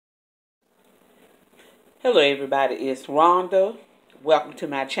Hello everybody, it's Rhonda. Welcome to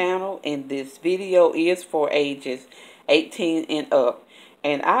my channel, and this video is for ages 18 and up.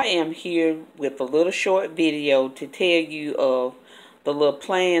 And I am here with a little short video to tell you of the little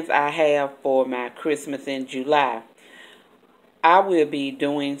plans I have for my Christmas in July. I will be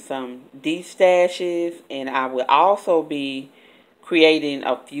doing some destashes, and I will also be creating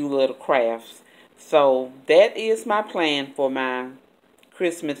a few little crafts. So that is my plan for my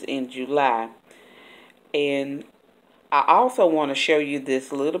Christmas in July. And I also want to show you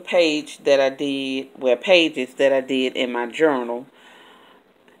this little page that I did, pages that I did in my journal.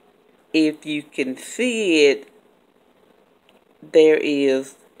 If you can see it, there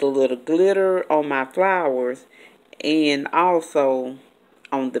is the little glitter on my flowers and also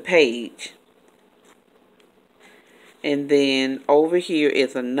on the page. And then over here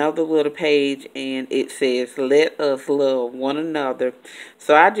is another little page, and it says, "Let us love one another."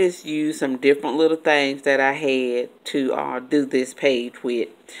 So I just used some different little things that I had to do this page with.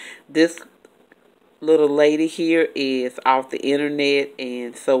 This little lady here is off the internet,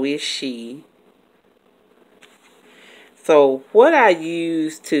 and so is she. So what I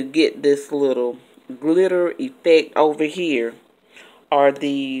used to get this little glitter effect over here are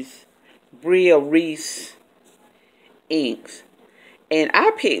these Crreations inks. And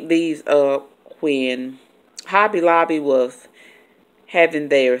I picked these up when Hobby Lobby was having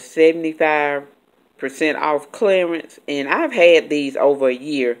their 75% off clearance. And I've had these over a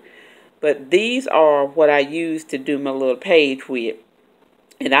year. But these are what I use to do my little page with.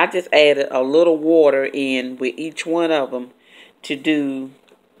 And I just added a little water in with each one of them to do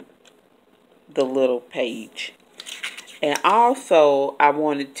the little page. And also, I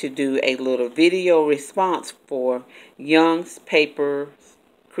wanted to do a little video response for Young's Paper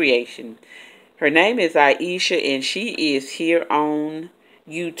Creation. Her name is Ayesha, and she is here on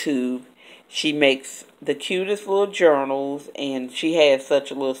YouTube. She makes the cutest little journals, and she has such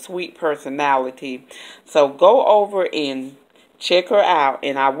a little sweet personality. So go over and check her out,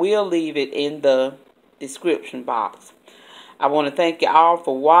 and I will leave it in the description box. I want to thank you all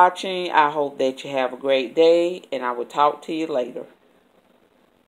for watching. I hope that you have a great day, and I will talk to you later.